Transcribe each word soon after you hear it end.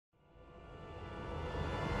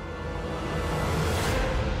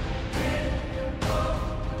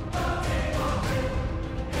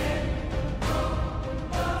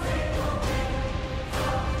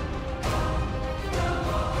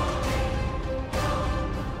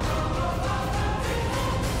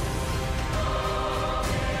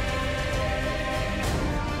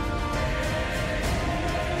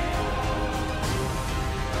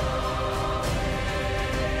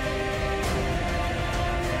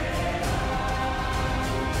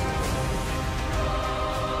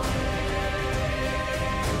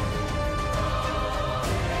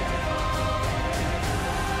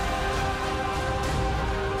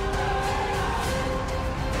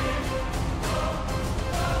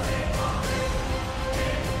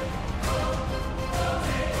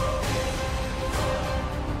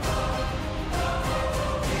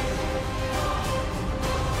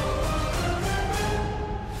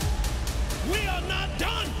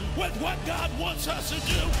with what God wants us to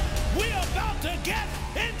do. We're about to get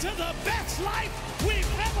into the best life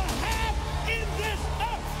we've ever had in this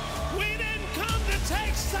earth. We didn't come to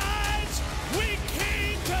take sides. We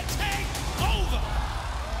came to take over.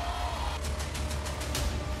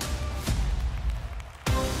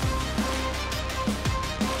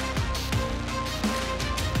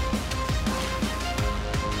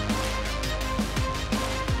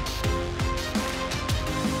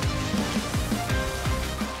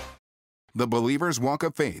 The Believer's Walk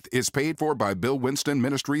of Faith is paid for by Bill Winston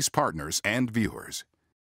Ministries partners and viewers.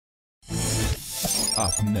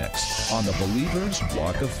 Up next on The Believer's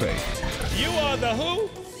Walk of Faith. You are the who?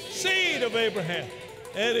 Seed of Abraham.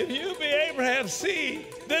 And if you be Abraham's seed,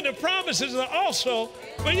 then the promises are also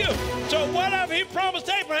for you. So whatever he promised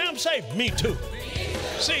Abraham, say, me too.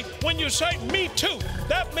 See, when you say me too,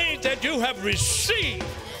 that means that you have received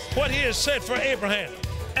what he has said for Abraham.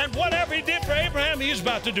 And whatever he did for Abraham, he's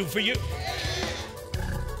about to do for you.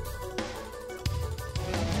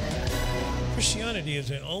 Christianity is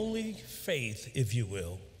the only faith, if you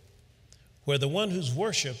will, where the one who's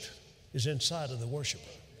worshiped is inside of the worshiper.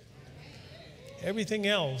 Everything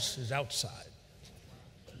else is outside.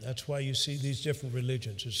 That's why you see these different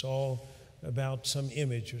religions. It's all about some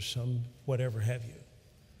image or some whatever have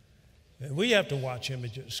you. And we have to watch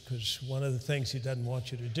images, because one of the things he doesn't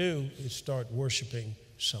want you to do is start worshiping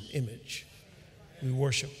some image. We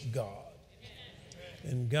worship God.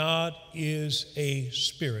 And God is a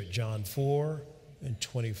spirit, John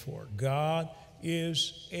 4:24. God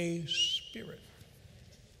is a spirit.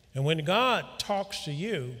 And when God talks to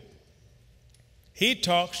you, he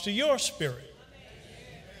talks to your spirit.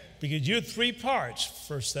 Because you're three parts,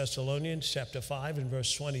 1 Thessalonians chapter 5 and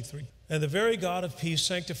verse 23. And the very God of peace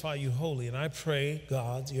sanctify you wholly. And I pray,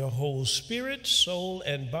 God, your whole spirit, soul,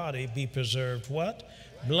 and body be preserved, what?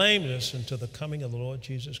 Blameless until the coming of the Lord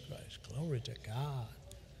Jesus Christ. Glory to God.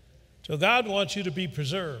 So God wants you to be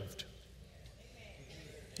preserved.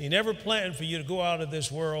 He never planned for you to go out of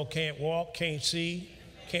this world, can't walk, can't see,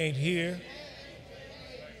 can't hear,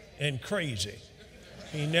 and crazy.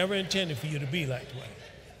 He never intended for you to be like that.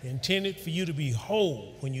 He intended for you to be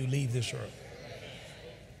whole when you leave this earth.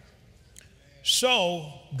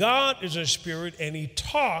 So God is a spirit, and he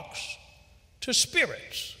talks to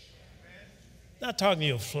spirits. Not talking to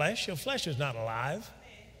your flesh. Your flesh is not alive.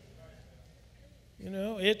 You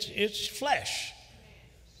know, it's flesh.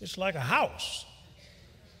 It's like a house.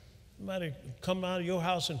 Somebody come out of your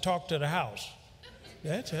house and talk to the house.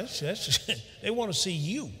 That's they want to see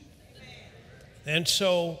you. And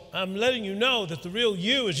so I'm letting you know that the real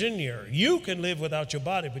you is in here. You can live without your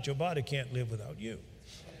body, but your body can't live without you.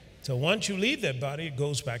 So once you leave that body, it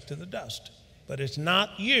goes back to the dust. But it's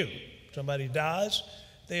not you. Somebody dies,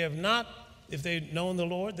 they have not, if they've known the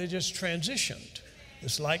Lord, they just transitioned.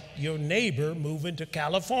 It's like your neighbor moving to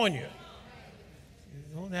California.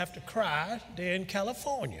 You don't have to cry, they're in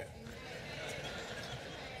California.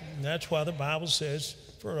 And that's why the Bible says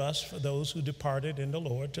for us, for those who departed in the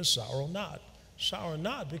Lord, to sorrow not. Sorrow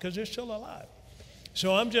not, because they're still alive.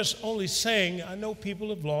 So I'm just only saying, I know people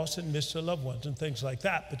have lost and missed their loved ones and things like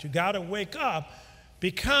that, but you got to wake up,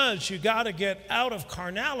 because you got to get out of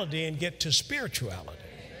carnality and get to spirituality.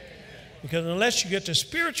 Because unless you get to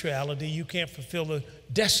spirituality, you can't fulfill the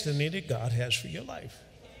destiny that God has for your life.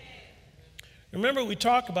 Remember, we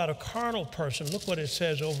talk about a carnal person. Look what it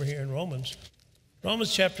says over here in Romans.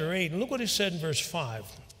 Romans chapter 8, and look what it said in verse 5.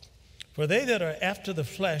 For they that are after the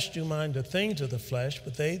flesh do mind the things of the flesh,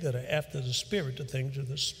 but they that are after the Spirit, the things of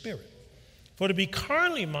the Spirit. For to be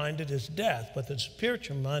carnally minded is death, but the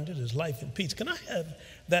spiritual minded is life and peace. Can I have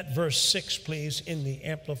that verse 6, please, in the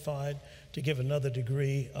Amplified, to give another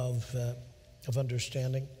degree of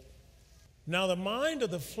understanding? Now the mind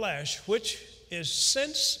of the flesh, which is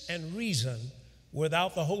sense and reason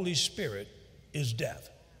without the Holy Spirit, is death.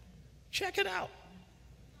 Check it out.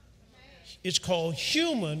 It's called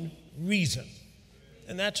human reason.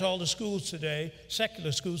 And that's all the schools today,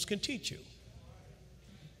 secular schools, can teach you.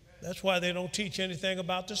 That's why they don't teach anything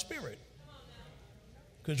about the spirit.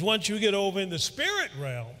 Because once you get over in the spirit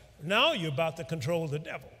realm, now you're about to control the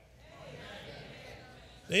devil.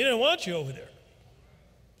 They didn't want you over there.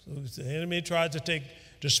 So the enemy tried to take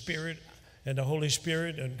the Spirit and the Holy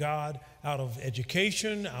Spirit and God out of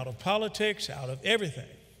education, out of politics, out of everything.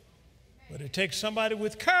 But it takes somebody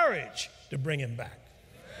with courage to bring him back.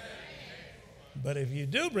 But if you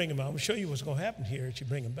do bring him out, I'm going to show you what's going to happen here if you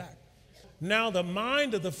bring him back. Now the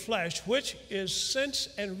mind of the flesh, which is sense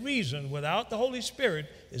and reason without the Holy Spirit,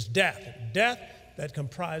 is death. Death that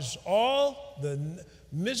comprises all the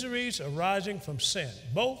miseries arising from sin,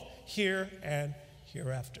 both here and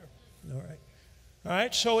hereafter. All right. All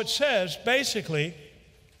right, so it says basically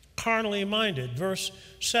carnally minded. Verse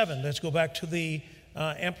 7, let's go back to the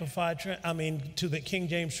to the King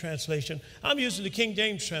James translation. I'm using the King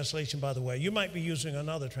James translation, by the way. You might be using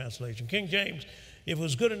another translation. King James, if it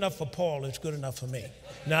was good enough for Paul, it's good enough for me.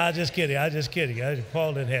 No, I'm just kidding.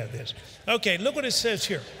 Paul didn't have this. Okay, look what it says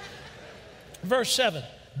here. Verse 7,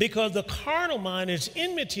 because the carnal mind is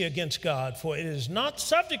enmity against God, for it is not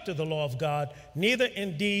subject to the law of God, neither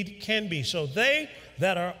indeed can be. So they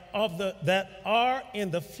that are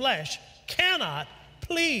in the flesh cannot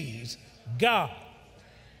please God.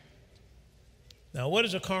 Now, what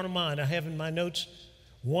is a carnal mind? I have in my notes,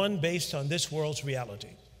 one based on this world's reality.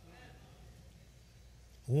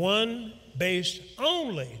 One based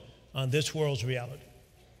only on this world's reality.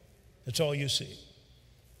 That's all you see.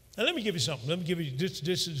 Now, let me give you something. Let me give you this.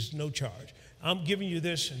 This is no charge. I'm giving you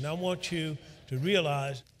this, and I want you to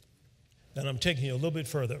realize that I'm taking you a little bit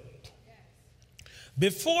further.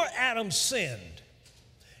 Before Adam sinned,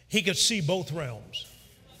 he could see both realms,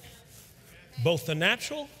 both the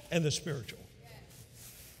natural and the spiritual.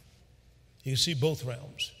 He could see both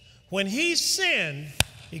realms. When he sinned,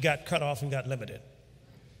 he got cut off and got limited.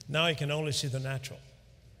 Now he can only see the natural.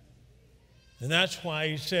 And that's why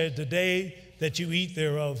he said, the day that you eat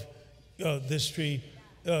thereof, this tree,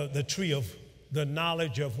 the tree of the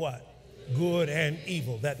knowledge of what? Good and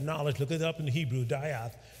evil. That knowledge, look it up in the Hebrew,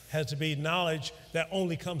 diath, has to be knowledge that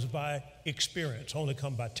only comes by experience, only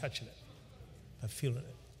comes by touching it, by feeling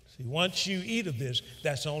it. See, once you eat of this,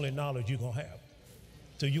 that's the only knowledge you're going to have.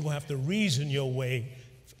 So you're going to have to reason your way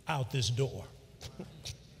out this door.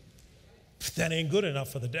 That ain't good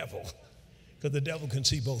enough for the devil, because the devil can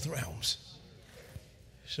see both realms.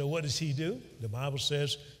 So what does he do? The Bible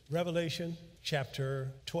says, Revelation chapter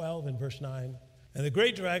 12 and verse 9, and the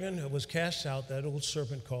great dragon was cast out, that old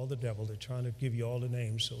serpent called the devil. They're trying to give you all the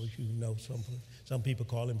names so you know. Some people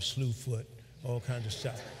call him Slewfoot, all kinds of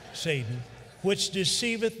stuff. Satan, which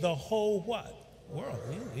deceiveth the whole what? World.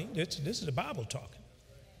 This is the Bible talking.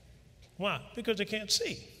 Why? Because they can't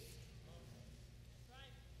see.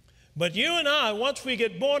 But you and I, once we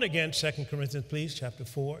get born again, 2 Corinthians, please, chapter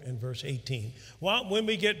 4 and verse 18. Well, when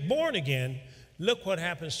we get born again, look what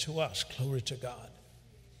happens to us. Glory to God.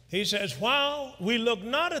 He says, while we look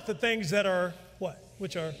not at the things that are what?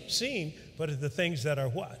 Which are seen, but at the things that are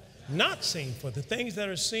what? Not seen. For the things that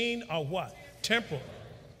are seen are what? Temporal.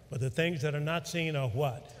 But the things that are not seen are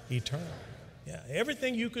what? Eternal. Yeah,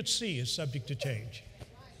 everything you could see is subject to change.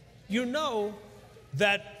 You know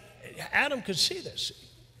that Adam could see this.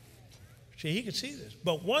 See, he could see this.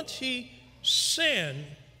 But once he sinned,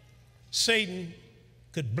 Satan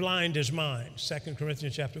could blind his mind. 2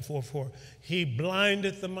 Corinthians chapter 4:4. He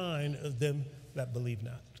blindeth the mind of them that believe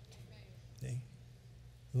not. See?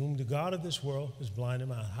 Whom the God of this world is blind in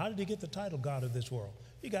mind. How did he get the title God of this world?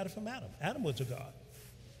 He got it from Adam. Adam was a God.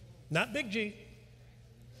 Not big G,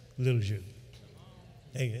 little G.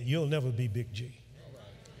 Hey, you'll never be big G.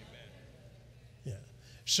 Yeah.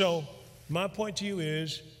 So my point to you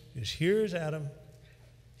is here's Adam.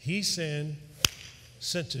 He sinned,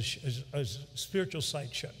 sent his spiritual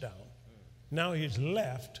sight shut down. Now he's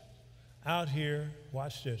left out here,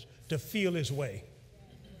 watch this, to feel his way.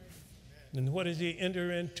 And what does he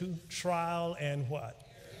enter into? Trial and what?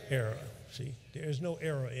 Error. See, there's no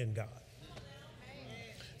error in God.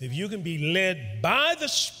 If you can be led by the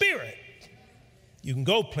Spirit, you can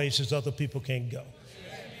go places other people can't go.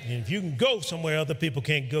 And if you can go somewhere other people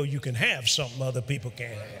can't go, you can have something other people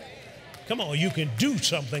can't have. Come on, you can do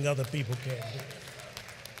something other people can't do.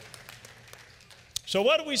 So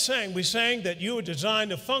what are we saying? We're saying that you were designed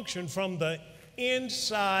to function from the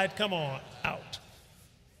inside, come on, out.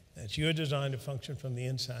 That you're designed to function from the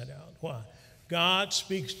inside out. Why? God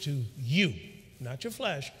speaks to you, not your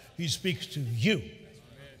flesh. He speaks to you.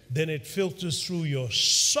 Then it filters through your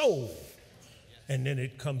soul, and then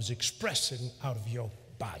it comes expressing out of your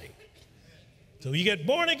body. So you get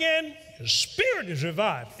born again, your spirit is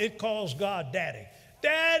revived. It calls God Daddy.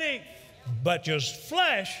 Daddy! But your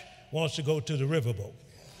flesh wants to go to the riverboat.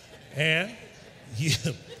 And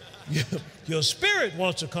your spirit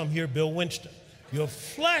wants to come here, Bill Winston. Your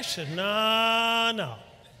flesh says, no.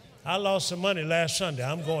 I lost some money last Sunday.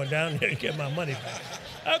 I'm going down there to get my money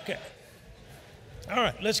back. Okay. All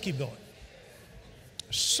right, let's keep going.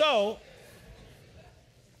 So,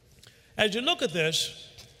 as you look at this,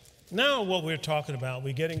 now what we're talking about,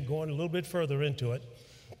 we're going a little bit further into it,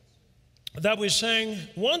 that we're saying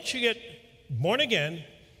once you get born again,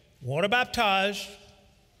 water baptized,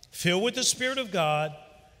 filled with the Spirit of God,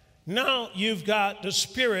 now you've got the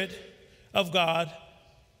Spirit of God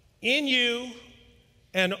in you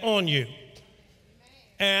and on you.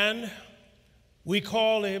 And We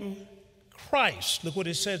call him Christ. Look what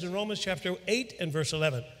it says in Romans chapter 8 and verse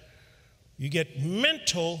 11. You get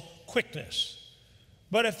mental quickness.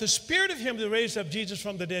 But if the spirit of him that raised up Jesus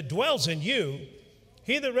from the dead dwells in you,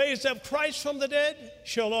 he that raised up Christ from the dead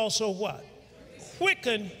shall also what?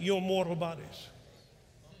 Quicken your mortal bodies.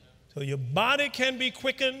 So your body can be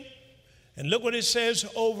quickened. And look what it says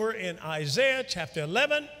over in Isaiah chapter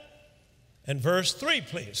 11 and verse 3,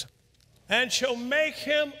 please. And shall make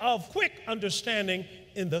him of quick understanding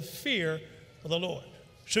in the fear of the Lord.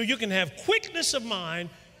 So you can have quickness of mind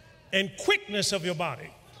and quickness of your body.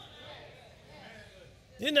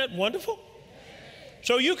 Isn't that wonderful?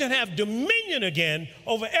 So you can have dominion again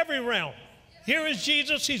over every realm. Here is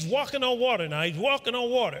Jesus. He's walking on water now. He's walking on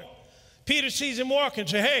water. Peter sees him walking and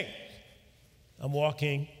says, hey, I'm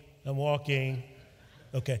walking.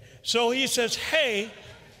 Okay. So he says, hey,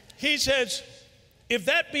 he says, if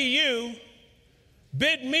that be you,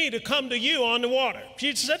 bid me to come to you on the water.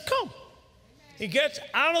 Jesus said, come. He gets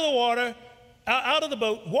out of the water, out of the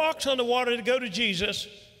boat, walks on the water to go to Jesus,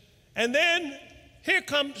 and then here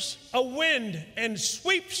comes a wind and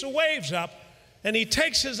sweeps the waves up, and he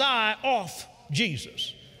takes his eye off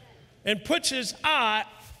Jesus and puts his eye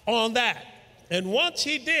on that. And once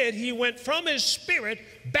he did, he went from his spirit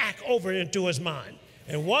back over into his mind.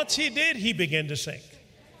 And once he did, he began to sink.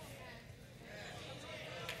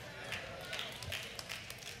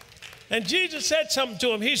 And Jesus said something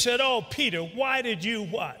to him. He said, oh, Peter, why did you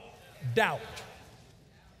what? Doubt.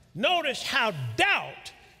 Notice how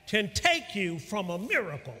doubt can take you from a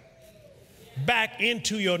miracle back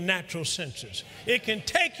into your natural senses. It can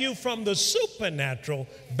take you from the supernatural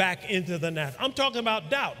back into the natural. I'm talking about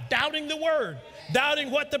doubt, doubting the word,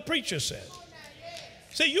 doubting what the preacher said.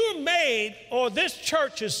 See, you're made, or this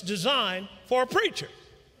church is designed for a preacher.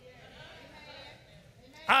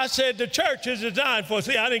 I said the church is designed for,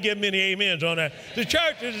 see, I didn't get many amens on that. The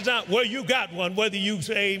church is designed, well, you got one, whether you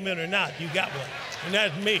say amen or not, you got one. And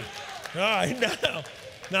that's me. All right,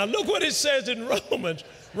 now look what it says in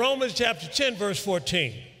Romans chapter 10, verse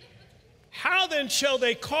 14. How then shall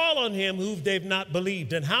they call on him who they've not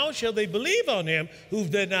believed? And how shall they believe on him who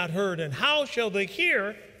they've not heard? And how shall they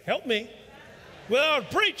hear, help me, without a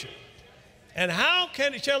preacher? And how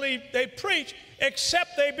shall they preach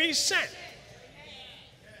except they be sent?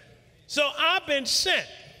 So I've been sent.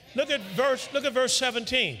 Look at verse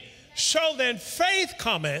 17. So then faith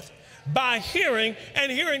cometh by hearing,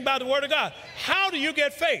 and hearing by the word of God. How do you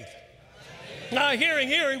get faith? Now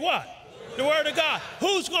hearing what? The word of God.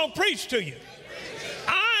 Who's going to preach to you?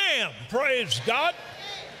 I am, praise God.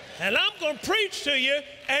 And I'm going to preach to you,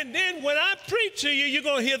 and then when I preach to you, you're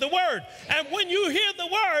going to hear the word. And when you hear the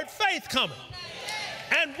word, faith cometh.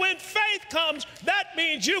 And when faith comes, that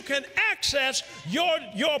means you can access your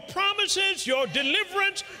promises, your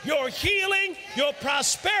deliverance, your healing, your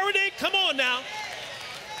prosperity. Come on now.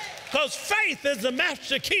 Because faith is the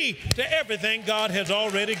master key to everything God has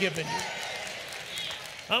already given you.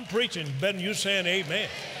 I'm preaching better than you saying amen.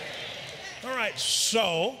 All right,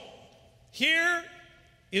 so here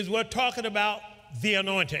is we're talking about the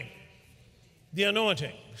anointing. The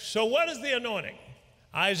anointing. So what is the anointing?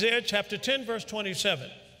 Isaiah chapter 10, verse 27.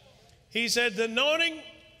 He said, the anointing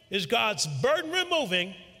is God's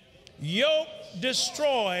burden-removing,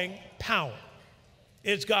 yoke-destroying power.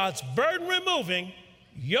 It's God's burden-removing,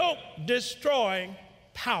 yoke-destroying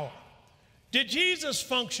power. Did Jesus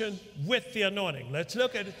function with the anointing? Let's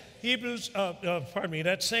look at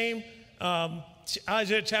that same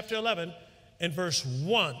Isaiah chapter 11 and verse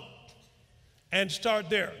 1 and start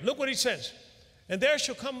there. Look what he says. And there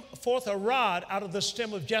shall come forth a rod out of the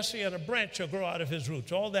stem of Jesse, and a branch shall grow out of his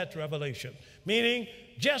roots. All that's Revelation. Meaning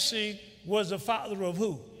Jesse was the father of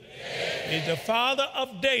who? David. He's the father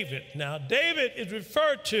of David. Now, David is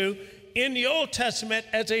referred to in the Old Testament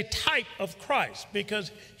as a type of Christ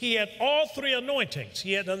because he had all three anointings.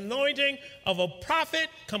 He had the anointing of a prophet,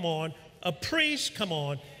 come on, a priest, come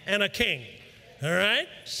on, and a king. All right?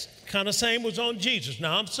 Kind of same was on Jesus.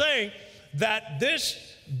 Now, I'm saying that this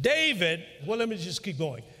David, well, let me just keep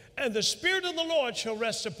going. And the Spirit of the Lord shall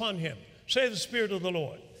rest upon him. Say the Spirit of the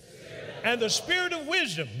Lord. And the spirit of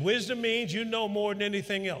wisdom. Wisdom means you know more than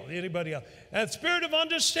anything else, anybody else. And spirit of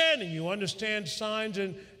understanding. You understand signs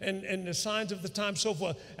and the signs of the time, so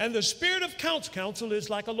forth. And the spirit of counsel. Counsel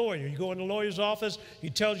is like a lawyer. You go in the lawyer's office,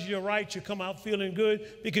 he tells you your rights, you come out feeling good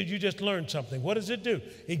because you just learned something. What does it do?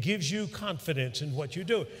 It gives you confidence in what you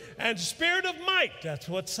do. And spirit of might, that's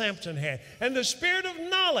what Samson had. And the spirit of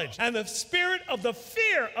knowledge. And the spirit of the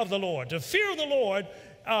fear of the Lord. The fear of the Lord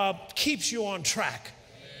keeps you on track.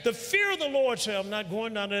 The fear of the Lord said, I'm not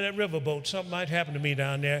going down to that riverboat. Something might happen to me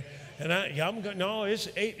down there. And I'm going, no, it's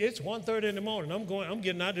 1:30 in the morning. I'm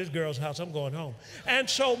getting out of this girl's house. I'm going home. And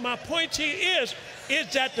so my point to you is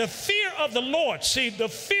that the fear of the Lord, see, the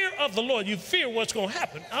fear of the Lord, you fear what's going to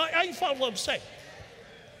happen. Are you following what I'm saying?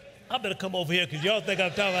 I better come over here because y'all think I'm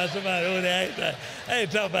talking about somebody over there. I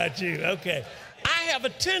ain't talking about you. Okay. I have a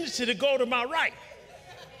tendency to go to my right.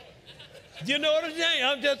 You know what I'm saying?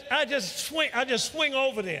 I just swing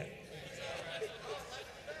over there.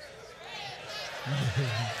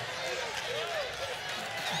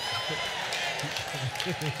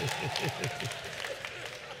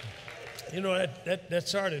 You know, that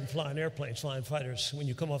sergeant flying airplanes, flying fighters, when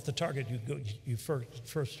you come off the target, you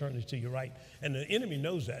first turn it to your right. And the enemy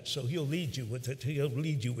knows that, so he'll lead you with it. He'll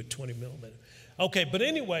lead you with 20 millimeter. Okay, but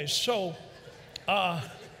anyway, so that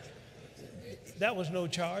was no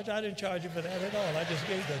charge. I didn't charge you for that at all. I just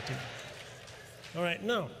gave that to you. All right,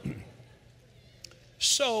 now,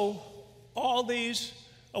 so all these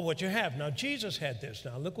are what you have. Now, Jesus had this.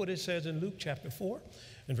 Now, look what it says in Luke chapter 4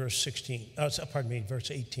 and verse 18.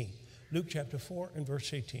 Luke chapter 4 and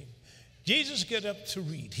verse 18. Jesus gets up to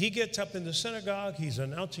read. He gets up in the synagogue. He's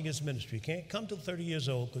announcing his ministry. You can't come to 30 years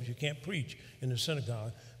old because you can't preach in the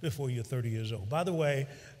synagogue before you're 30 years old. By the way,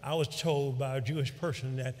 I was told by a Jewish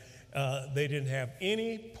person that they didn't have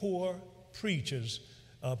any poor priests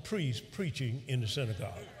preaching in the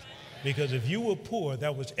synagogue. Because if you were poor,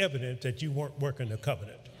 that was evident that you weren't working the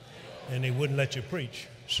covenant. And they wouldn't let you preach.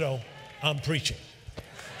 So I'm preaching.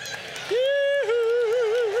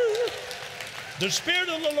 The Spirit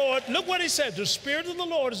of the Lord, look what he said. The Spirit of the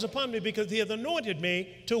Lord is upon me because he has anointed me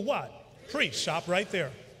to what? Preach. Stop right there.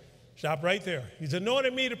 Stop right there. He's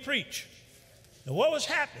anointed me to preach. And what was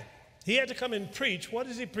happening? He had to come and preach. What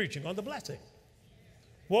is he preaching? On the blessing.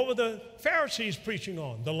 What were the Pharisees preaching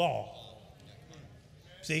on? The law.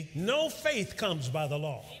 See, no faith comes by the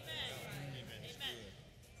law.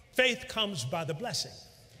 Faith comes by the blessing.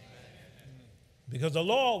 Because the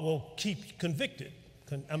law will keep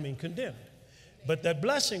condemned. But that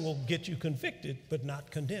blessing will get you convicted, but not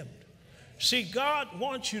condemned. See, God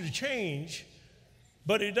wants you to change,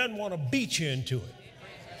 but he doesn't want to beat you into it.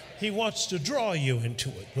 He wants to draw you into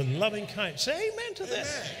it with loving kindness. Say amen to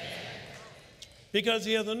this. Because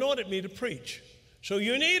he has anointed me to preach. So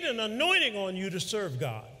you need an anointing on you to serve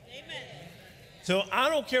God. Amen. So I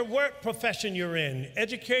don't care what profession you're in,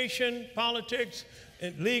 education, politics,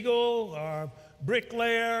 legal, or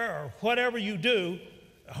bricklayer, or whatever you do,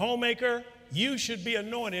 a homemaker, you should be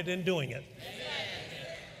anointed in doing it.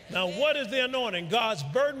 Amen. Now, what is the anointing? God's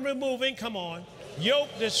burden removing, come on, yoke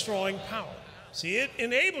destroying power. See, it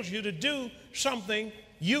enables you to do something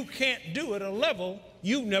you can't do at a level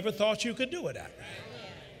you never thought you could do it at.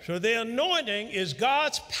 So the anointing is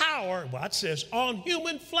God's power, watch this, on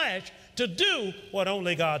human flesh to do what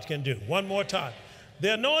only God can do. One more time.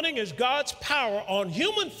 The anointing is God's power on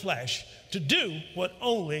human flesh to do what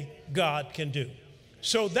only God can do.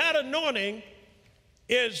 So that anointing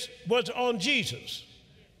was on Jesus.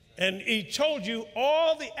 And he told you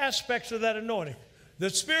all the aspects of that anointing. The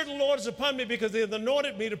Spirit of the Lord is upon me because he has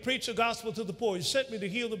anointed me to preach the gospel to the poor. He sent me to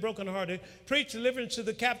heal the brokenhearted, preach deliverance to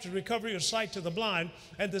the captive, recovery of sight to the blind,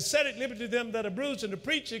 and to set at liberty them that are bruised, and to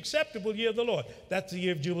preach the acceptable year of the Lord. That's the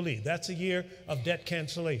year of Jubilee. That's the year of debt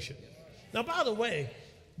cancellation. Now, by the way,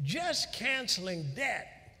 just canceling debt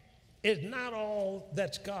is not all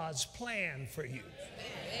that's God's plan for you.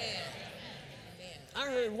 I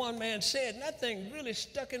heard one man say it, and that thing really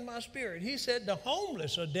stuck in my spirit. He said the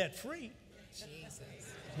homeless are debt-free.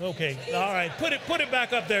 Okay, all right, put it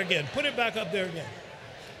back up there again. Put it back up there again.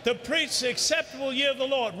 To preach the acceptable year of the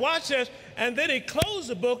Lord. Watch this. And then he closed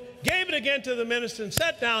the book, gave it again to the minister, and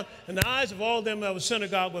sat down, and the eyes of all them that were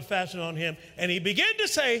synagogue were fastened on him. And he began to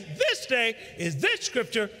say, this day is this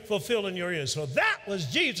scripture fulfilled in your ears. So that was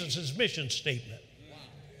Jesus' mission statement.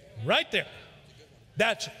 Right there.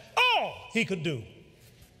 That's all he could do.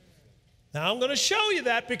 Now, I'm going to show you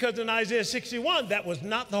that because in Isaiah 61, that was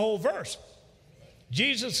not the whole verse.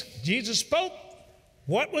 Jesus spoke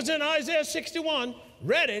what was in Isaiah 61,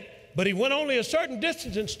 read it, but he went only a certain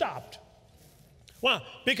distance and stopped. Why?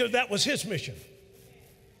 Because that was his mission.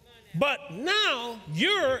 But now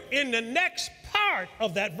you're in the next part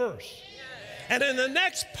of that verse. And in the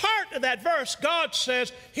next part of that verse, God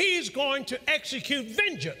says he's going to execute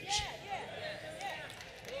vengeance.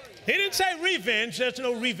 He didn't say revenge. There's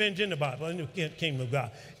no revenge in the Bible, in the kingdom of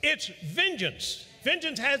God. It's vengeance.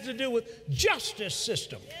 Vengeance has to do with justice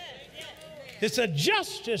system. It's a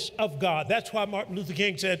justice of God. That's why Martin Luther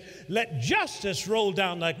King said, let justice roll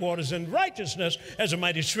down like waters and righteousness as a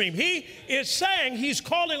mighty stream. He is saying he's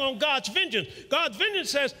calling on God's vengeance. God's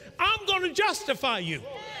vengeance says, I'm going to justify you.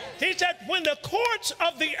 He said, when the courts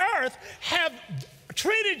of the earth have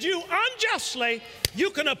treated you unjustly, you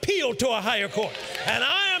can appeal to a higher court. And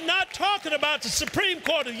I am not talking about the Supreme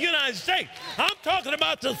Court of the United States. I'm talking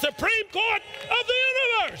about the Supreme Court of the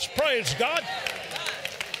universe. Praise God.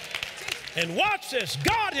 And watch this.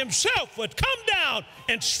 God himself would come down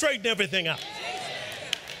and straighten everything out.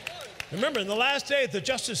 Remember, in the last days, the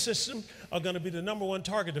justice system are going to be the number one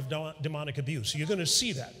target of demonic abuse. You're going to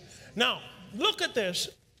see that. Now, look at this.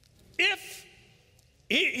 If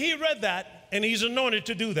he read that, and he's anointed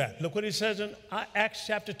to do that. Look what he says in Acts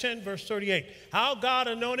chapter 10, verse 38. How God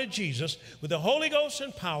anointed Jesus with the Holy Ghost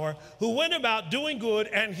and power, who went about doing good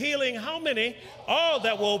and healing how many? All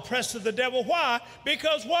that were oppressed of the devil. Why?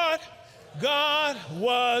 Because what? God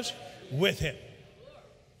was with him.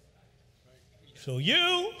 So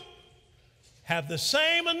you have the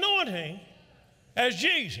same anointing as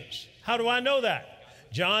Jesus. How do I know that?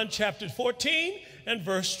 John chapter 14 and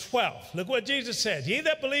verse 12. Look what Jesus said. He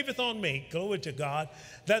that believeth on me, glory to God,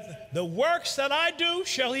 that the works that I do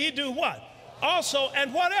shall he do what? Also,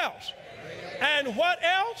 and what else? And what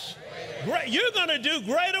else? You're going to do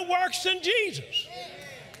greater works than Jesus.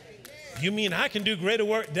 You mean I can do greater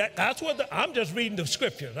work? That's what I'm just reading the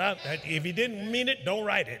scriptures. If he didn't mean it, don't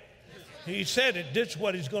write it. He said it. This is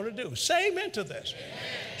what he's going to do. Say amen to this.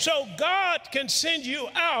 So God can send you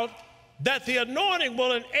out that the anointing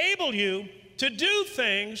will enable you to do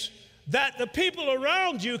things that the people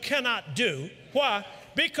around you cannot do. Why?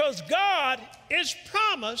 Because God is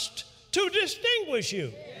promised to distinguish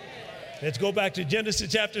you. Let's go back to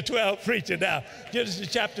Genesis chapter 12. Preach it now.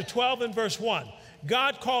 Genesis chapter 12 and verse 1.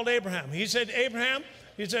 God called Abraham. He said, Abraham,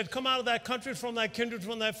 he said, come out of that country, from thy kindred,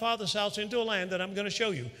 from thy father's house, into a land that I'm going to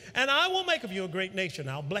show you. And I will make of you a great nation.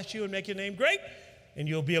 I'll bless you and make your name great, and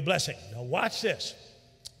you'll be a blessing. Now watch this.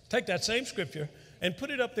 Take that same scripture and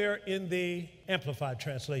put it up there in the Amplified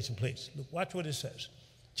translation, please. Look, watch what it says.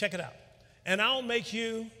 Check it out. And I'll make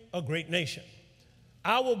you a great nation.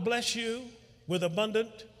 I will bless you with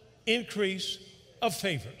abundant increase of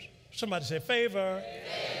favors. Somebody say favor. Favor.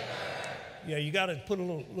 Yeah, you got to put a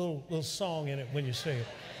little song in it when you say it.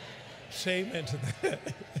 Say amen to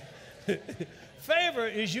that. Favor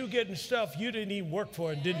is you getting stuff you didn't even work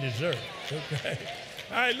for and didn't deserve. Okay.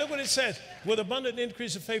 All right, look what it says. With abundant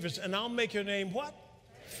increase of favors, and I'll make your name what?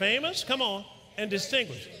 Famous? Come on. And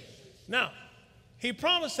distinguished. Now, he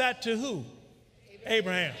promised that to who?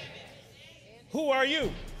 Abraham. Who are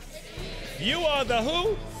you? You are the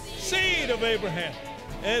who? Seed of Abraham.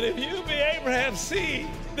 And if you be Abraham's seed,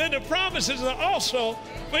 then the promises are also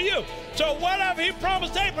for you. So whatever he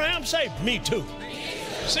promised Abraham, say, me too.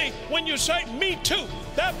 See, when you say me too,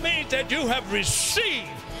 that means that you have received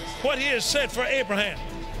what he has said for Abraham.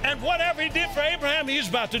 And whatever he did for Abraham, he's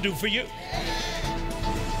about to do for you.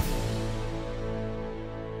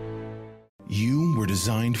 You were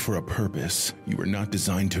designed for a purpose. You were not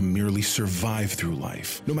designed to merely survive through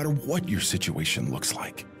life, no matter what your situation looks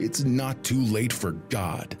like. It's not too late for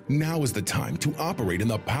God. Now is the time to operate in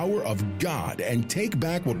the power of God and take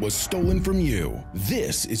back what was stolen from you.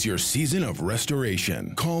 This is your season of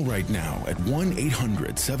restoration. Call right now at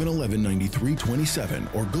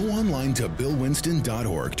 1-800-711-9327 or go online to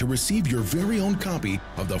billwinston.org to receive your very own copy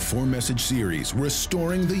of the 4-message series,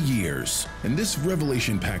 Restoring the Years. In this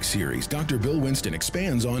Revelation Pack series, Dr. Bill Winston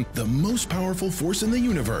expands on the most powerful force in the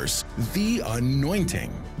universe, the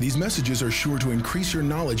anointing. These messages are sure to increase your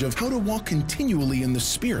knowledge of how to walk continually in the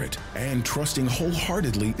Spirit and trusting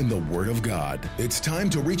wholeheartedly in the Word of God. It's time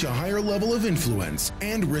to reach a higher level of influence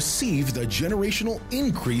and receive the generational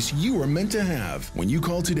increase you are meant to have. When you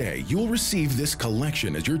call today, you'll receive this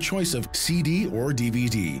collection as your choice of CD or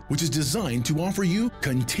DVD, which is designed to offer you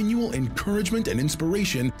continual encouragement and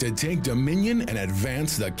inspiration to take dominion and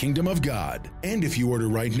advance the kingdom of God. And if you order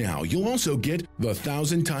right now, you'll also get the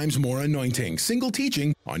 1,000 times more anointing single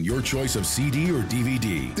teaching on your choice of CD or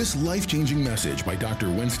DVD. This life-changing message by Dr.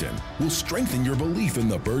 Winston will strengthen your belief in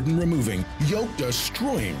the burden-removing,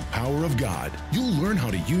 yoke-destroying power of God. You'll learn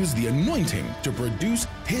how to use the anointing to produce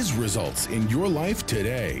His results in your life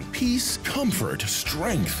today. Peace, comfort,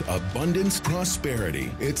 strength, abundance, prosperity.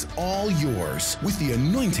 It's all yours with the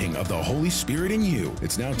anointing of the Holy Spirit in you.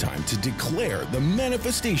 It's now time to declare the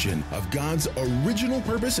manifestation of God's original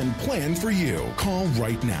purpose and plan for you. Call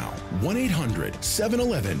right now,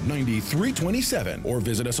 1-800-711-9327, or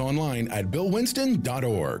visit us online at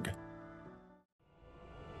billwinston.org.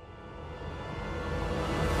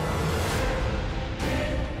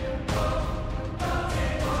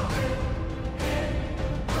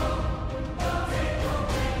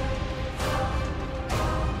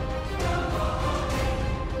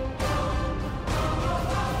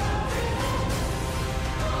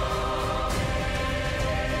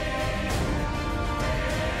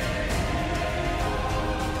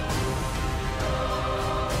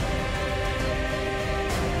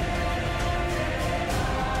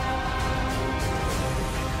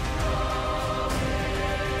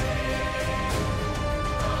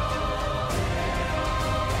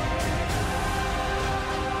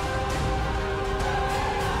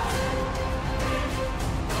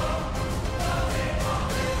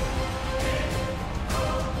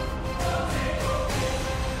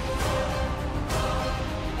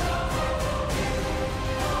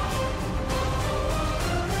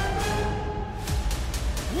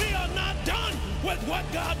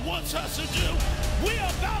 wants us to do. We're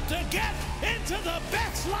about to get into the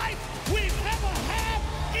best life we've ever had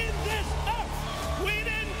in this earth. We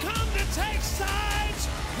didn't come to take sides.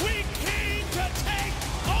 We came to take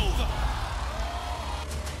over.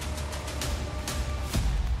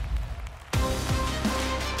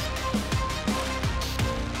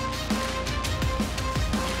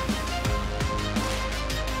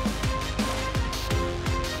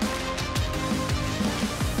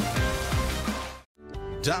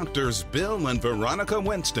 Doctors Bill and Veronica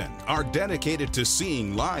Winston are dedicated to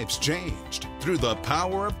seeing lives changed through the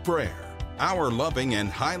power of prayer. Our loving and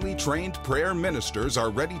highly trained prayer ministers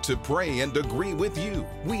are ready to pray and agree with you.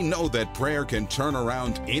 We know that prayer can turn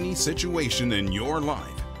around any situation in your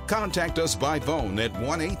life. Contact us by phone at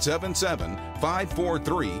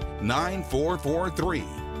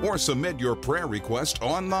 1-877-543-9443 or submit your prayer request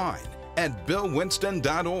online at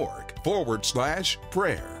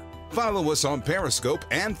billwinston.org/prayer. Follow us on Periscope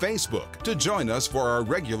and Facebook to join us for our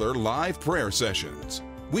regular live prayer sessions.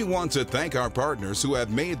 We want to thank our partners who have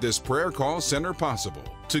made this prayer call center possible.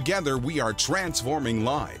 Together, we are transforming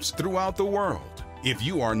lives throughout the world. If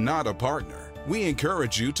you are not a partner, we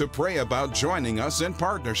encourage you to pray about joining us in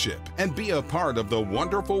partnership and be a part of the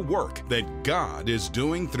wonderful work that God is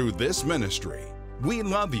doing through this ministry. We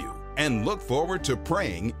love you and look forward to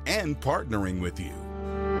praying and partnering with you.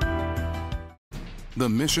 The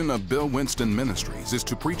mission of Bill Winston Ministries is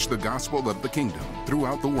to preach the gospel of the kingdom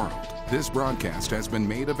throughout the world. This broadcast has been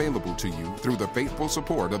made available to you through the faithful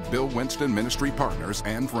support of Bill Winston Ministry partners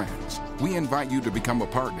and friends. We invite you to become a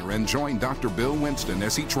partner and join Dr. Bill Winston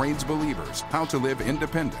as he trains believers how to live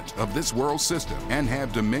independent of this world system and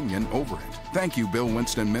have dominion over it. Thank you, Bill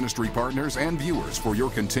Winston Ministry partners and viewers, for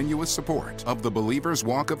your continuous support of the Believer's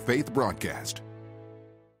Walk of Faith broadcast.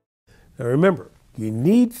 Now remember, you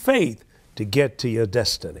need faith to get to your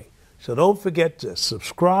destiny. So don't forget to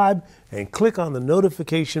subscribe and click on the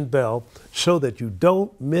notification bell so that you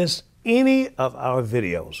don't miss any of our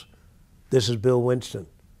videos. This is Bill Winston.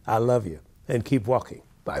 I love you, and keep walking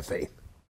by faith.